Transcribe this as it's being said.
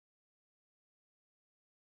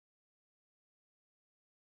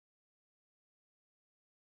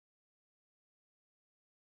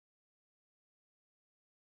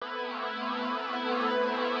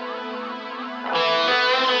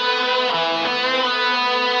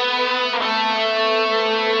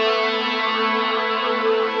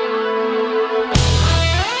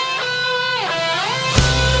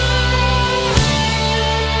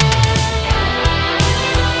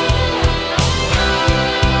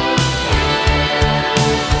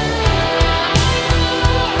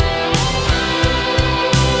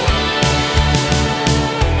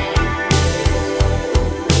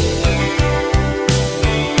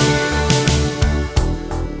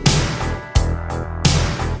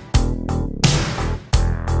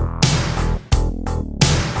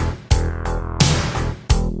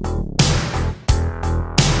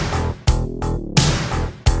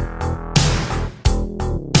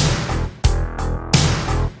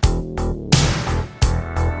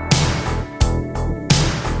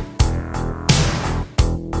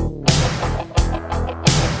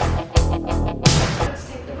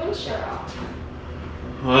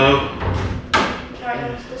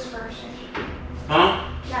first. Huh?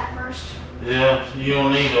 That first. Yeah, you'll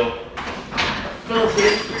need a Phillips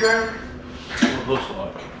head screwdriver.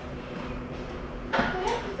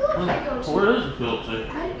 what it looks like. Where is the Phillips head?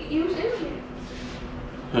 He was in here.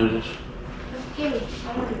 Here it is. Give me.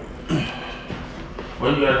 I want it.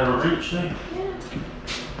 Well, you gotta have a wrench too.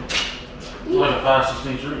 Yeah. Like a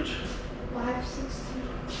 5/16 wrench. 5/16.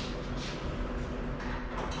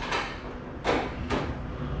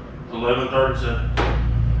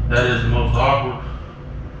 1137. That is the most awkward.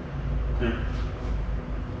 Here.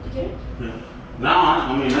 Did you get it? Yeah. No,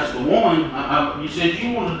 I mean that's the one. You said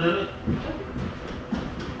you wanted to do it.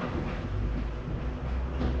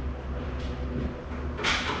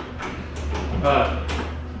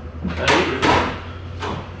 That heater,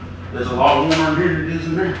 there's a lot warmer in here than it is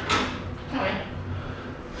in there. Okay.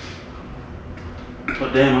 But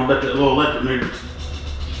damn, I bet that little electric meter.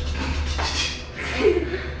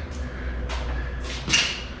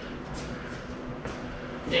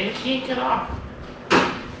 They can't get off.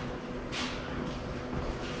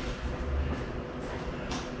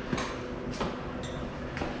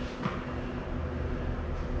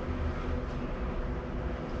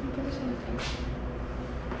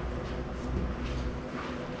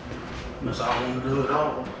 Miss, I want to do it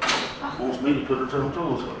all. Wants me to put her to them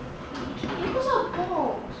tools up. It was a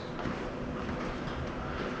balls.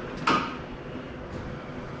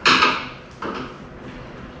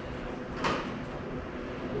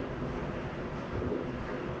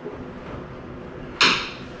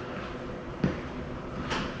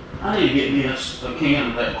 I need to get me a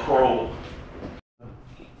can of that Kroll.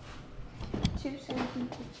 217.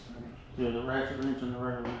 Yeah, the ratchet wrench and the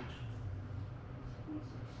regular wrench.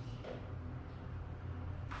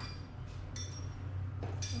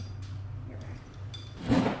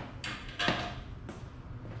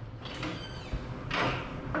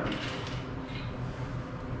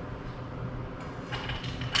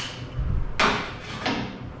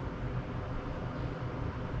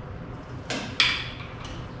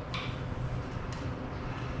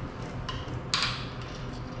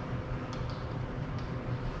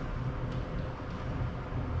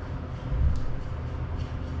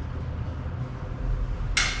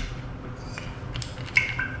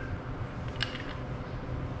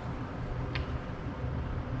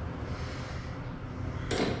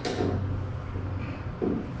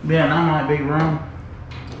 Yeah, and I might be wrong.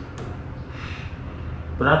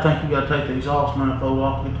 But I think you gotta take the exhaust manifold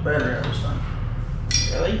off to get the battery out of this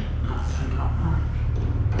thing. Really? I think I'm right.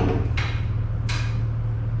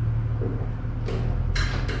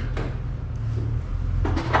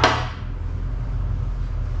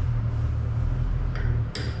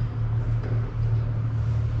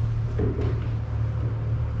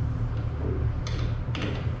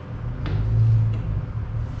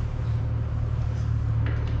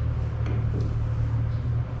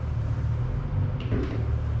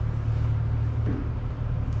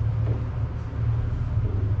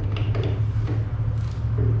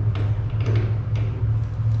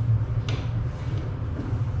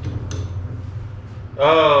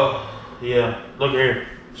 Oh, yeah. Look here.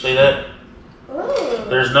 See that? Ooh.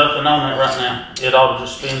 There's nothing on that right now. It ought to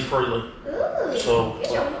just spin freely. Ooh. So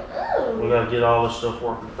we gotta get all this stuff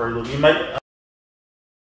working freely. You make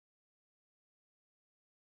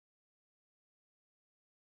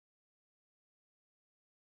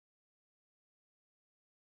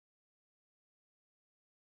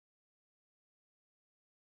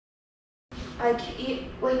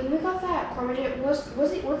Wait, when we got that Cormidor, was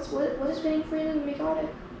it spinning freely when we got it?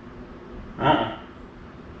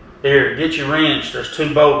 Here, get your wrench. There's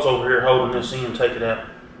 2 bolts over here holding this in. Take it out.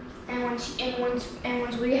 And once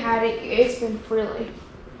we had it, it's been freely.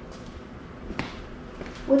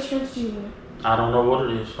 Which wrench do you want? I don't know what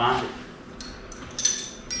it is. Find it.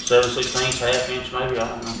 7/16, ½ inch, maybe. I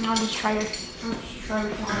don't know. I'll just try to find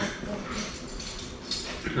it.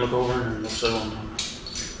 Look over here and we'll see one.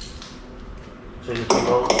 See the 2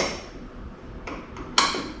 bolts.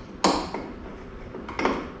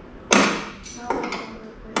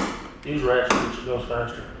 Use ratchet wrench, it goes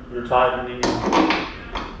faster. You're tightening it in.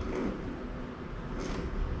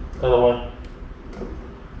 Other way.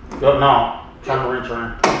 Go, no. Turn the wrench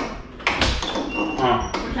around. What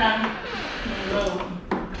time? No.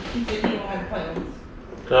 He said he don't have plans.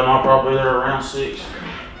 Tell them I'll probably be there around 6.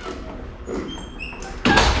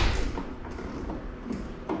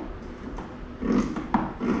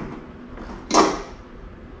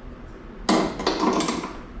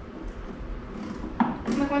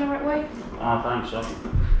 Am I going the right way? I think so.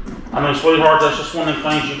 I mean, sweetheart, that's just one of them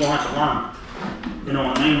things you're going to have to learn. You know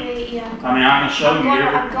what I mean? Yeah. I mean, I can show you every...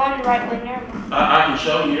 I'm going the right way now. I can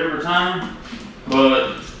show you every time,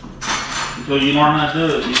 but Until you learn how to do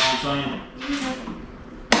it, you know what I'm saying?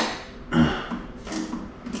 I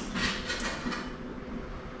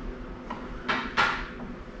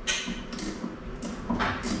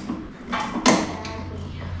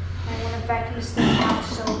want to vacuum this thing out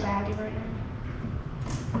so badly right now.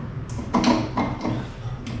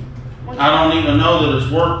 I don't even know that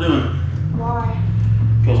it's worth doing it. Why?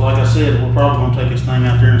 Because like I said, we're probably going to take this thing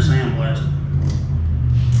out there and sandblast it.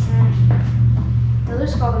 At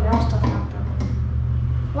least got the metal stuff out though.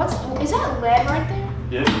 Is that lead right there?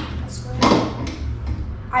 Yep. That's lead.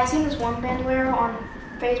 I seen this one banolero on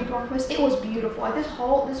Facebook on Quest. It was beautiful. Like this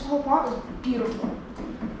whole part was beautiful.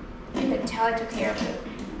 You could tell I took care of it.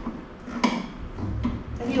 I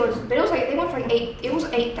think it was, but it was like they went for like it was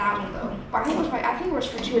 8,000 though. But I think it was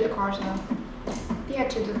for 2 of the cars though. They had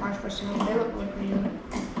 2 of the cars for sale. They look really pretty good.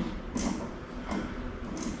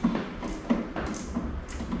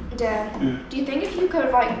 Dad, do you think if you could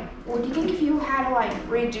do you think if you had to like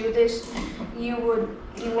redo this, you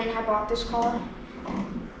wouldn't have bought this car?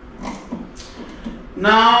 No,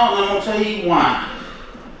 I'm going to tell you why.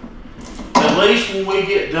 At least when we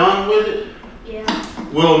get done with it, Yeah.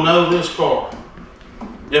 we'll know this car.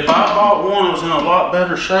 If I bought one that was in a lot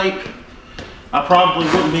better shape, I probably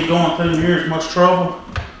wouldn't be going through near as much trouble,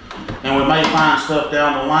 and we may find stuff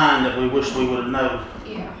down the line that we wish we would have known.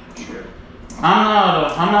 Yeah, true.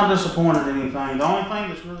 I'm not disappointed in anything. The only thing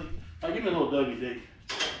that's really, give me a little WD.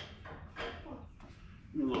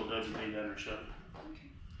 Give me a little WD down there, Shelby.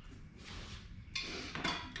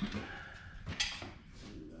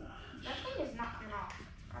 That thing is not coming off.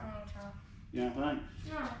 I don't know what to tell. You don't think?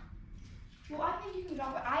 No. Well, I think you can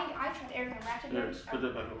drop it. I tried everything, ratchet There, wrench. put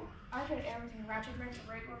that back over. I tried everything, ratchet wrench,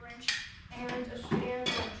 a regular wrench, and a spare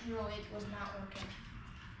drill. It was not working.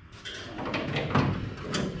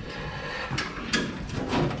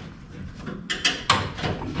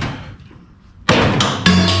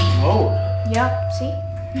 Oh. Yep. See?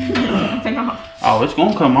 Nothing off. Oh, it's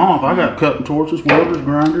gonna come off. I got cutting torches, welders,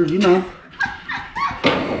 grinders, you know.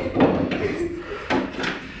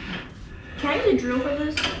 Can I use a drill for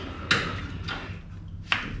this?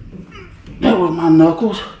 That was my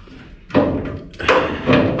knuckles.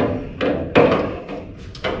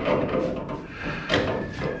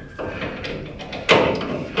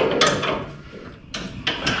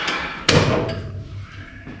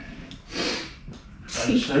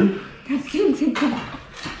 See? That thing's gonna come off.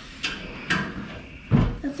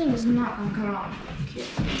 That thing is not gonna come off.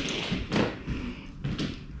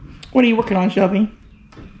 What are you working on, Shelby?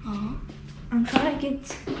 I'm trying to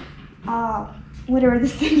get whatever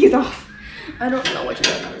this thing is off. I don't know which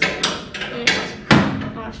one it is.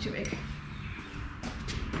 Oh, it's too big.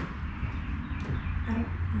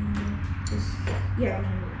 Yeah.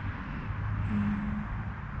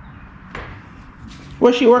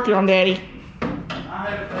 What's she working on, Daddy? I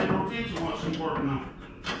had to pay no attention to what she's working on.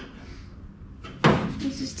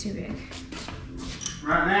 This is too big.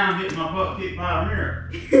 Right now, I'm getting my butt kicked by a mirror.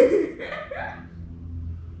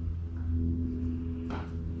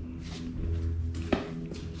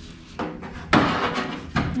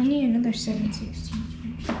 I need another 7/16.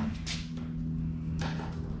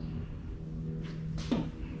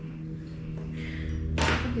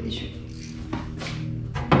 Look at this shirt.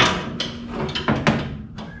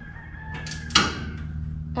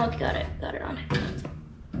 Oh, got it on.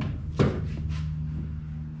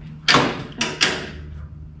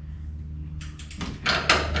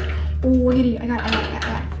 Oh, look at it. I got it.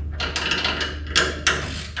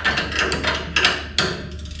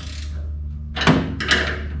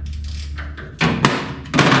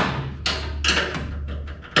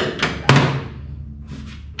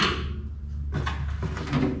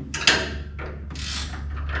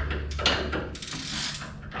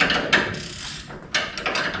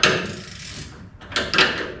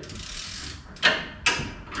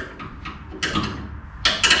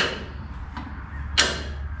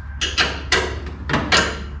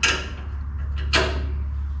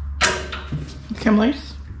 Come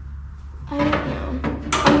loose? I don't know.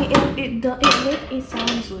 I mean, it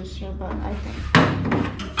sounds loose here, but I think.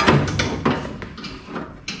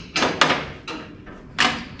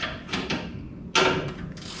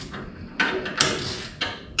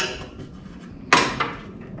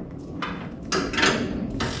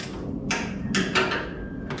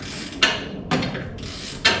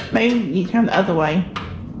 Maybe you turn the other way.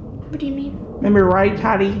 What do you mean? Remember righty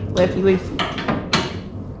tighty, lefty loosey.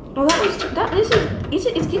 Oh,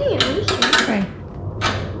 it's getting it looser. Okay.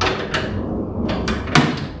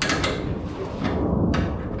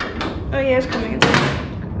 Oh yeah, it's coming. It's coming.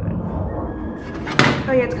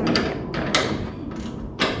 Oh yeah, it's coming.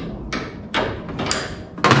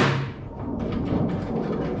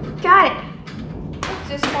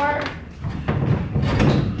 this part?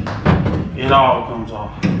 It all comes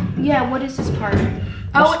off. Yeah, what is this part?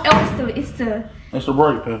 Oh, it's the. That's the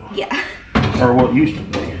brake pedal. Yeah. Or what used to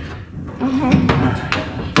be.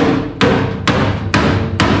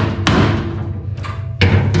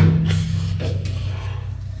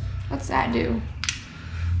 What's that do?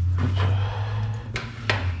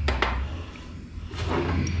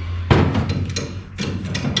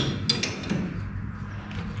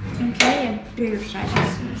 Okay, a bigger size.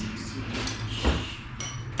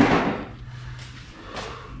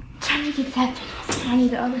 Time to get that thing off. I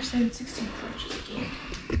need the other 7/16 clutches again.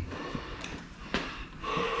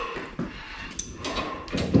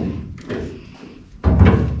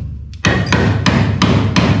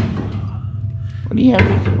 What do you have?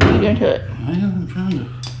 What are you doing to it? I'm trying to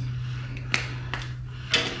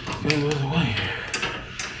go the other way.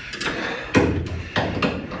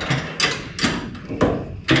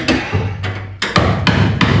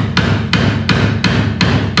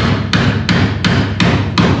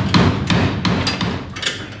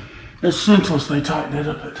 It's senseless they tighten it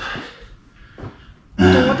up.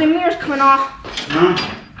 Don't want the mirrors coming off. Huh?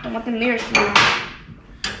 Don't want the mirrors coming off.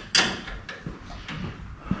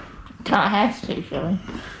 Kind of has to, Shelby.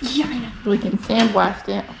 Yeah, I know. We can sandblast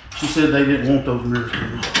it. She said they didn't want those mirrors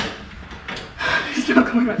coming off. It's not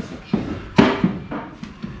coming off.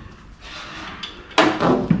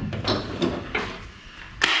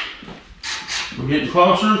 We're getting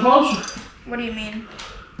closer and closer. What do you mean?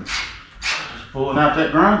 Pulling out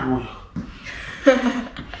that grinder wheel.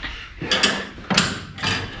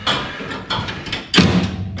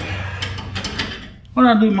 What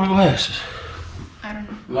did I do with my glasses? I don't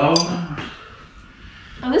know. Low.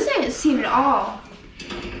 Oh, this ain't seen at all.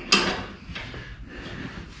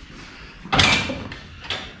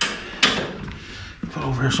 Put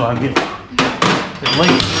over here so I get at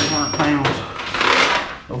least 300 pounds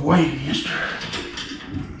of weight against her.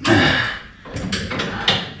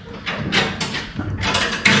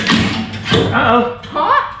 Uh-oh.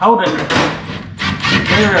 Huh? Hold it.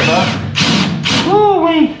 There, bud.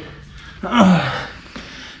 Woo-wee.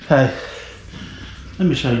 Hey, let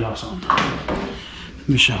me show y'all something. Let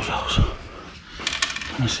me show those.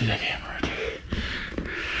 Let me see that camera right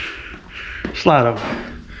there. Slide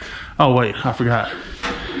over. Oh, wait, I forgot.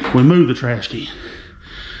 We moved the trash can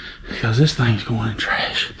because this thing's going in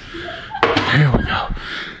trash. There we go.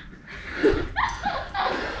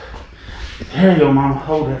 There you go, Mama.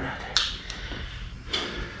 Hold it right there.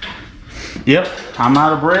 Yep, I'm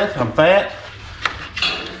out of breath. I'm fat.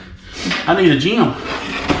 I need a gym.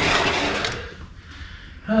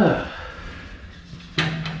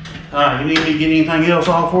 Alright, you need me to get anything else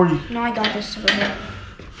off for you? No, I got this over here.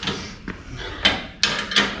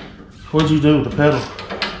 What'd you do with the pedal?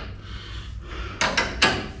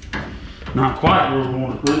 Not quite where we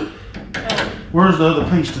want to put it. Where's the other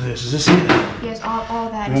piece to this? Is this it? Yes, all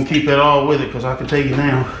that. I'm going to keep that all with it because I can tell you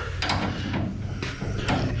now.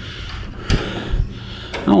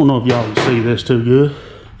 I don't know if y'all can see this too good,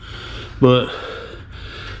 but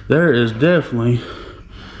there is definitely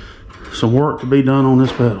some work to be done on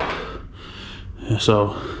this pedal. And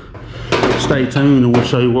so stay tuned and we'll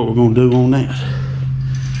show you what we're going to do on that.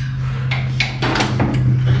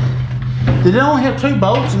 Did it only have 2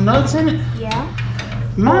 bolts and nuts in it? Yeah.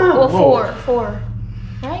 My Well, Lord. four.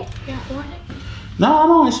 Right? Yeah, 4. No,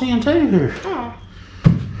 I'm only seeing 2 here. Oh.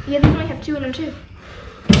 Yeah, they only have 2 in them too.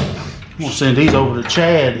 I'm going to send these over to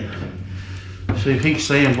Chad and see if he can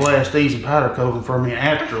sandblast these and powder coat them for me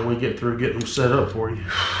after we get through getting them set up for you.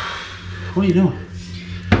 What are you doing?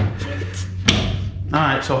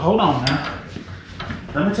 Alright, so hold on now.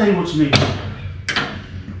 Let me tell you what you need.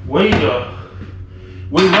 We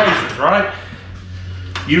racers, right?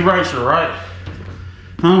 You racer, right?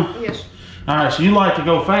 Huh? Yes. Alright, so you like to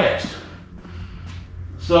go fast.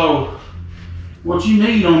 So, what you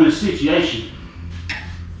need on this situation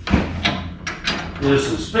is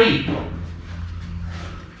some speed.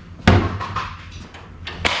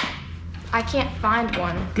 I can't find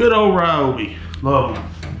one. Good old Ryobi. Love them.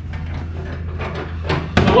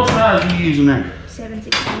 So what size are you using there?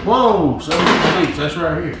 7/16. Whoa, 7/16. That's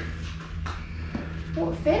right here.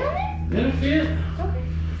 Will it fit on it? It'll fit. Okay.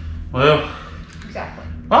 Well, Exactly.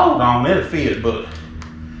 hold on, it'll fit, but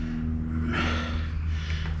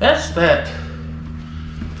that's that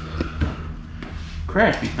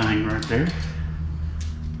crappy thing right there.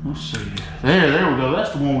 Let's see. There we go.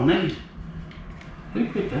 That's the one we need. Who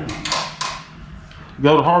picked that one?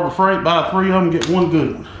 Go to Harbor Freight, buy 3 of them, get 1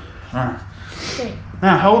 good one. All right. Okay.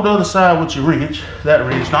 Now hold the other side with your wrench. That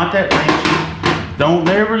wrench, not that wrench. Don't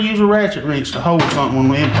ever use a ratchet wrench to hold something when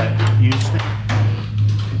we impact. Use it.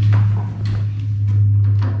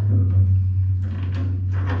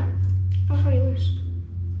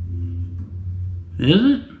 Is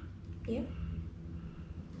it? Yep.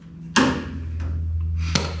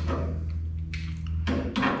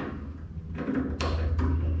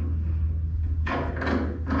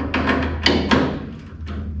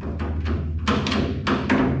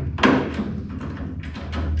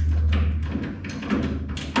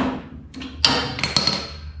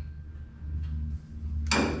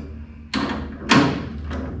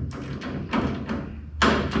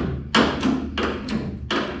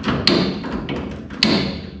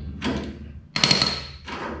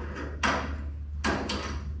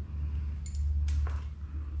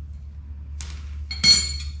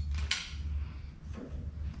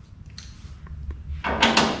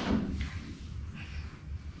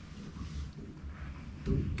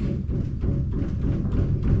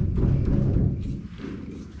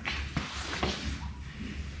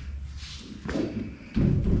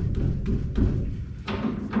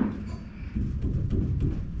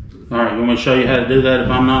 All right, you want me to show you how to do that if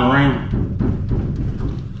I'm not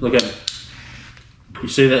around? Look at it. You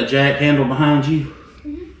see that jack handle behind you?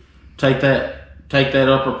 Mm-hmm. Take that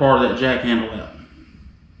upper part of that jack handle out.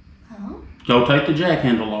 Huh? Go take the jack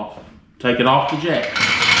handle off. Take it off the jack.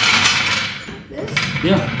 This?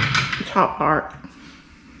 Yeah. The top part.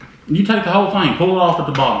 You take the whole thing. Pull it off at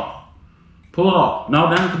the bottom. Pull it off. No,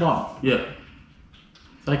 down at the bottom. Yeah.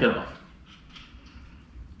 Take it off.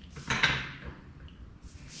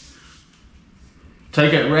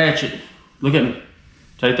 Take that ratchet. Look at me.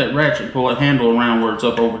 Take that ratchet. Pull that handle around where it's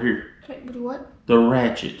up over here. Okay, do what? The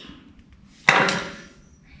ratchet.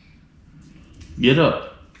 Get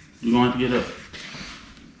up. You're going to have to get up.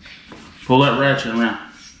 Pull that ratchet around.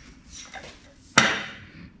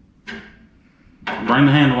 Bring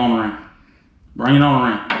the handle on around. Bring it on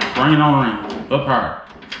around. Bring it on around. Up higher.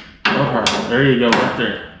 Up higher. There you go, right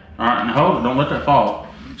there. All right, now hold it. Don't let that fall.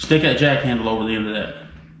 Stick that jack handle over the end of that.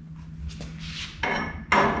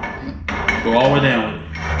 Go all the way down with it.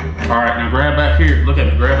 All right, now grab back here. Look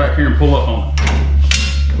at me. Grab back here and pull up on it.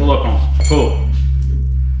 Pull up on it. Pull.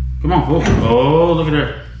 Come on, pull. Oh, look at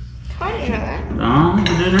there. I didn't know that.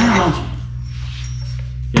 You do now, don't you?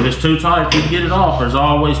 If it's too tight for you to get it off, there's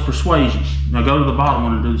always persuasion. Now go to the bottom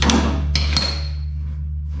one and do the same thing.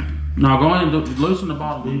 Now go ahead and loosen the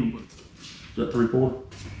bottom anyway. Is that 3/4?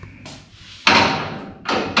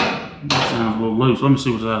 That sounds a little loose. Let me see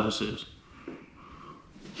what size this is.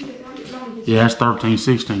 Yeah, that's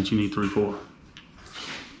 13/16. You need 3/4.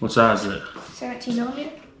 What size is that? 17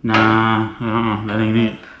 millimeter? Nah, that ain't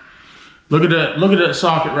it. Look at that. Look at that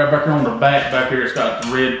socket right back here on the back here. It's got the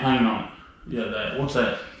red paint on it. Yeah, that. What's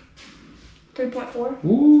that? 3.4?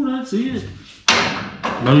 Ooh, that's it.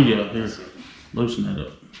 Oh yeah, here. Loosen that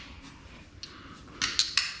up.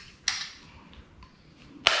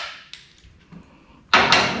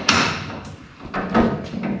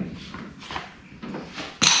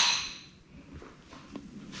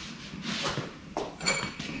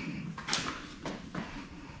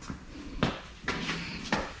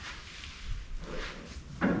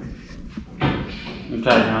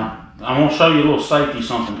 Okay, now I'm gonna show you a little safety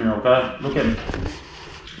something here, okay? Look at me.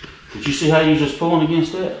 Did you see how you just pulling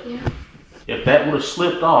against that? Yeah. If that would have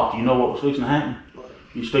slipped off, you know what was fixing to happen?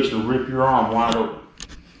 You was fixing to rip your arm wide open.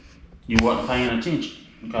 You wasn't paying attention,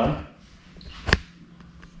 okay?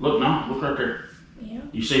 Look now, look right there. Yeah.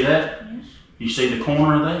 You see that? Yes. You see the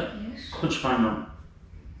corner of that? Yes. Put your finger on it.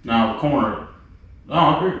 Now the corner of it. Oh,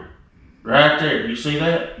 up here. Right there. You see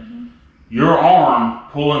that? Mm-hmm. Your arm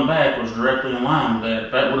pulling back was directly in line with that.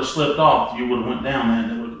 If that would have slipped off, you would have went down there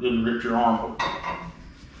and it would have ripped your arm open.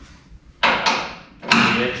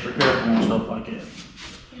 Be extra careful on stuff like that.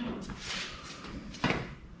 Yeah.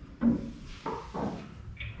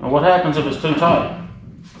 Now what happens if it's too tight?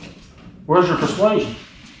 Where's your persuasion?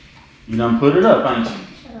 You done put it up, ain't you?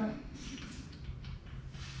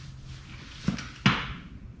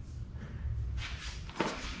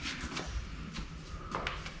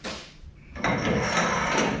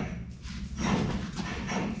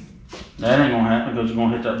 That ain't gonna happen because you're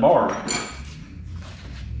gonna hit that bar.